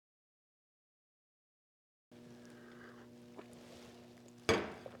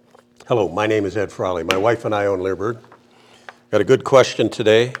Hello, my name is Ed Frawley. My wife and I own Learbird. Got a good question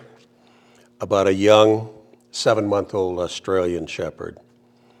today about a young 7-month-old Australian Shepherd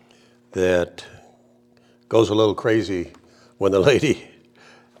that goes a little crazy when the lady,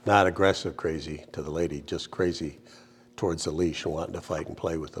 not aggressive crazy to the lady, just crazy towards the leash and wanting to fight and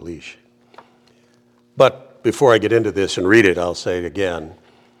play with the leash. But before I get into this and read it, I'll say it again.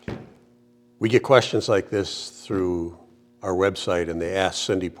 We get questions like this through our website and the Ask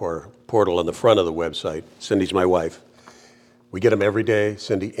Cindy portal on the front of the website. Cindy's my wife. We get them every day.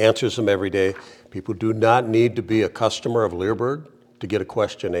 Cindy answers them every day. People do not need to be a customer of Learbird to get a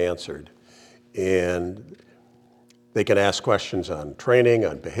question answered. And they can ask questions on training,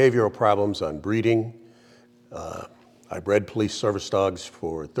 on behavioral problems, on breeding. I bred police service dogs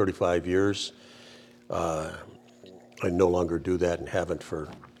for 35 years. I no longer do that and haven't for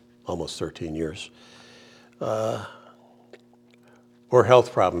almost 13 years. Or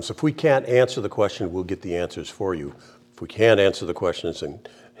health problems. If we can't answer the question, we'll get the answers for you. If we can't answer the questions and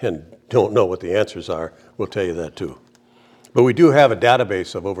don't know what the answers are, we'll tell you that too. But we do have a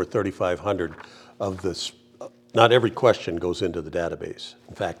database of over 3,500 of this. Not every question goes into the database.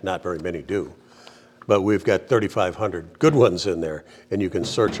 In fact, not very many do. But we've got 3,500 good ones in there, and you can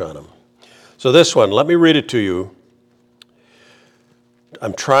search on them. So this one, let me read it to you.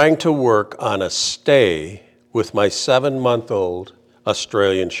 I'm trying to work on a stay with my 7-month-old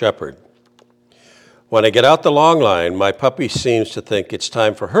Australian Shepherd. When I get out the long line, my puppy seems to think it's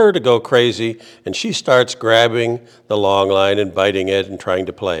time for her to go crazy, and she starts grabbing the long line and biting it and trying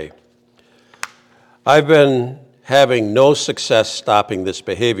to play. I've been having no success stopping this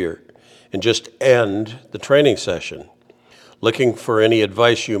behavior and just end the training session. Looking for any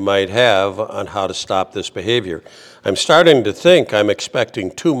advice you might have on how to stop this behavior. I'm starting to think I'm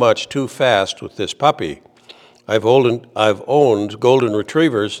expecting too much too fast with this puppy. I've owned golden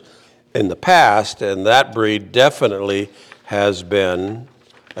retrievers in the past, and that breed definitely has been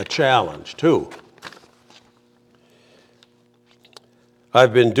a challenge too.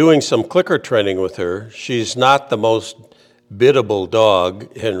 I've been doing some clicker training with her. She's not the most biddable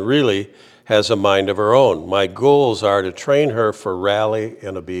dog and really has a mind of her own. My goals are to train her for rally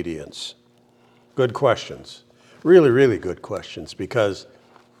and obedience. Good questions. Really, really good questions, because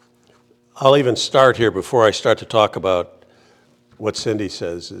I'll even start here before I start to talk about what Cindy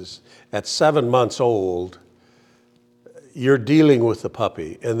says is at 7 months old, you're dealing with the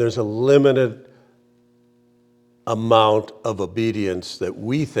puppy, and there's a limited amount of obedience that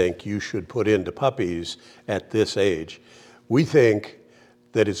we think you should put into puppies at this age. We think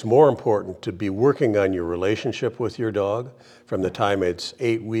that it's more important to be working on your relationship with your dog from the time it's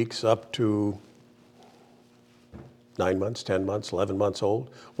 8 weeks up to 9 months, 10 months, 11 months old.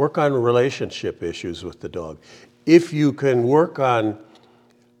 Work on relationship issues with the dog. If you can work on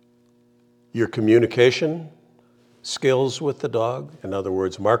your communication skills with the dog, in other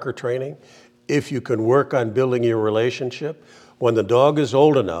words, marker training, if you can work on building your relationship, when the dog is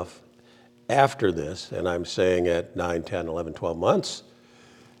old enough after this, and I'm saying at 9, 10, 11, 12 months,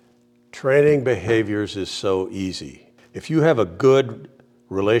 training behaviors is so easy. If you have a good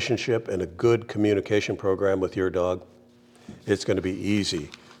relationship and a good communication program with your dog, it's going to be easy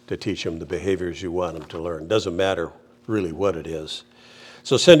to teach them the behaviors you want them to learn. Doesn't matter really what it is.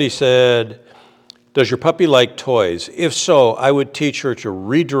 So Cindy said, does your puppy like toys? If so, I would teach her to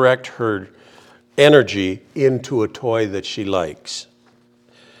redirect her energy into a toy that she likes.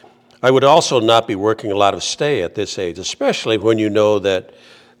 I would also not be working a lot of stay at this age, especially when you know that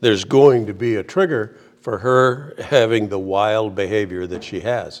there's going to be a trigger for her having the wild behavior that she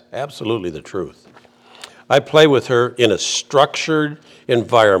has. Absolutely the truth. I play with her in a structured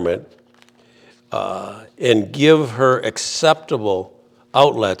environment and give her acceptable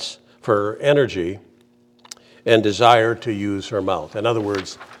outlets for her energy and desire to use her mouth. In other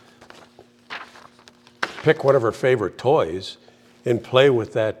words, pick one of her favorite toys and play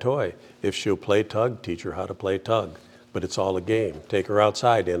with that toy. If she'll play tug, teach her how to play tug. But it's all a game. Take her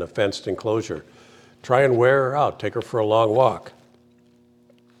outside in a fenced enclosure. Try and wear her out. Take her for a long walk.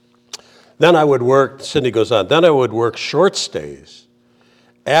 Then I would work, Cindy goes on, then I would work short stays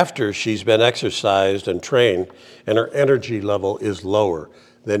after she's been exercised and trained and her energy level is lower.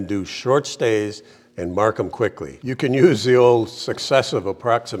 Then do short stays and mark them quickly. You can use the old successive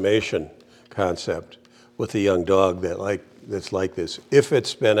approximation concept with a young dog that's like this. If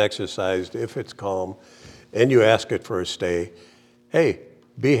it's been exercised, if it's calm, and you ask it for a stay, hey,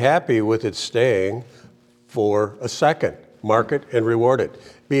 be happy with it staying for a second. Mark it and reward it.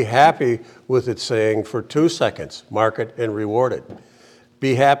 Be happy with it staying for 2 seconds. Mark it and reward it.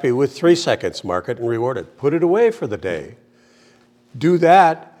 Be happy with 3 seconds. Mark it and reward it. Put it away for the day. Do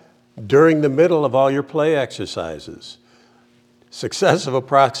that during the middle of all your play exercises. Successive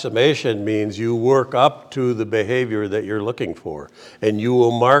approximation means you work up to the behavior that you're looking for, and you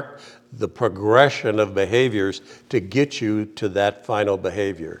will mark the progression of behaviors to get you to that final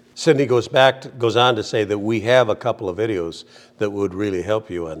behavior. Cindy goes on to say that we have a couple of videos that would really help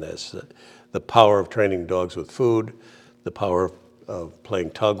you on this. The power of training dogs with food, the power of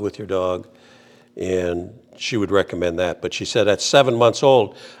playing tug with your dog, and she would recommend that. But she said at 7 months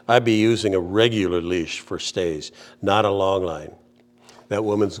old, I'd be using a regular leash for stays, not a long line. That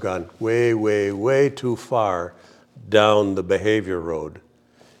woman's gone way, way, way too far down the behavior road.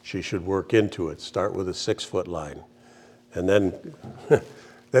 She should work into it. Start with a 6-foot line. And then,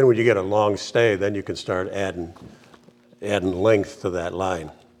 then when you get a long stay, then you can start adding length to that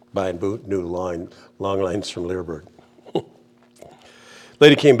line. Buying new long lines from Learburg.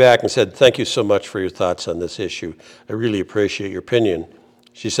 Lady came back and said, thank you so much for your thoughts on this issue. I really appreciate your opinion.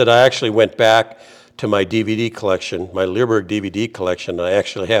 She said, I actually went back to my DVD collection, my Learburg DVD collection. I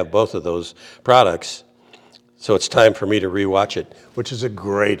actually have both of those products. So it's time for me to rewatch it, which is a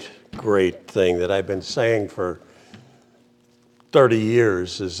great, great thing that I've been saying for 30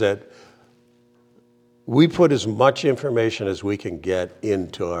 years, is that we put as much information as we can get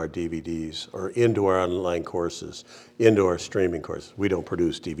into our DVDs or into our online courses, into our streaming courses. We don't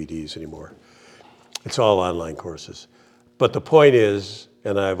produce DVDs anymore. It's all online courses. But the point is,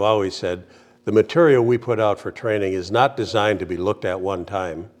 and I've always said, the material we put out for training is not designed to be looked at one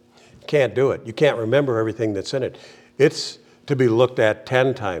time. You can't do it. You can't remember everything that's in it. It's to be looked at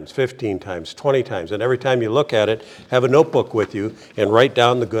 10 times, 15 times, 20 times. And every time you look at it, have a notebook with you and write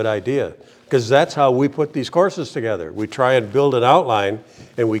down the good idea. Because that's how we put these courses together. We try and build an outline,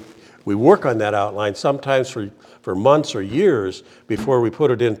 and we work on that outline sometimes for months or years before we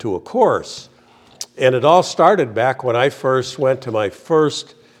put it into a course. And it all started back when I first went to my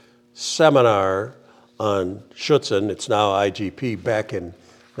first seminar on Schutzhund. It's now IGP, back in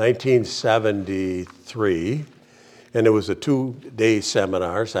 1973. And it was a 2-day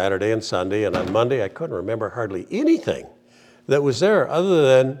seminar, Saturday and Sunday. And on Monday, I couldn't remember hardly anything that was there other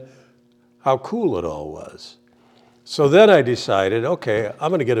than how cool it all was. So then I decided, okay,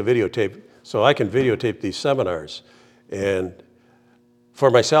 I'm gonna get a videotape so I can videotape these seminars and for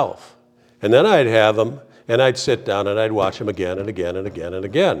myself. And then I'd have them and I'd sit down and I'd watch them again and again and again and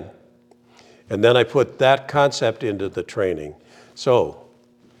again. And then I put that concept into the training. So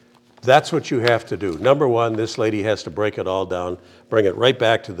that's what you have to do. Number one, this lady has to break it all down, bring it right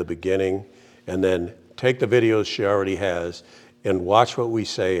back to the beginning, and then take the videos she already has and watch what we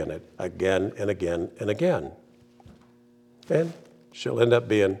say in it again and again and again. And she'll end up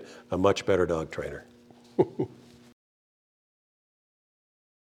being a much better dog trainer.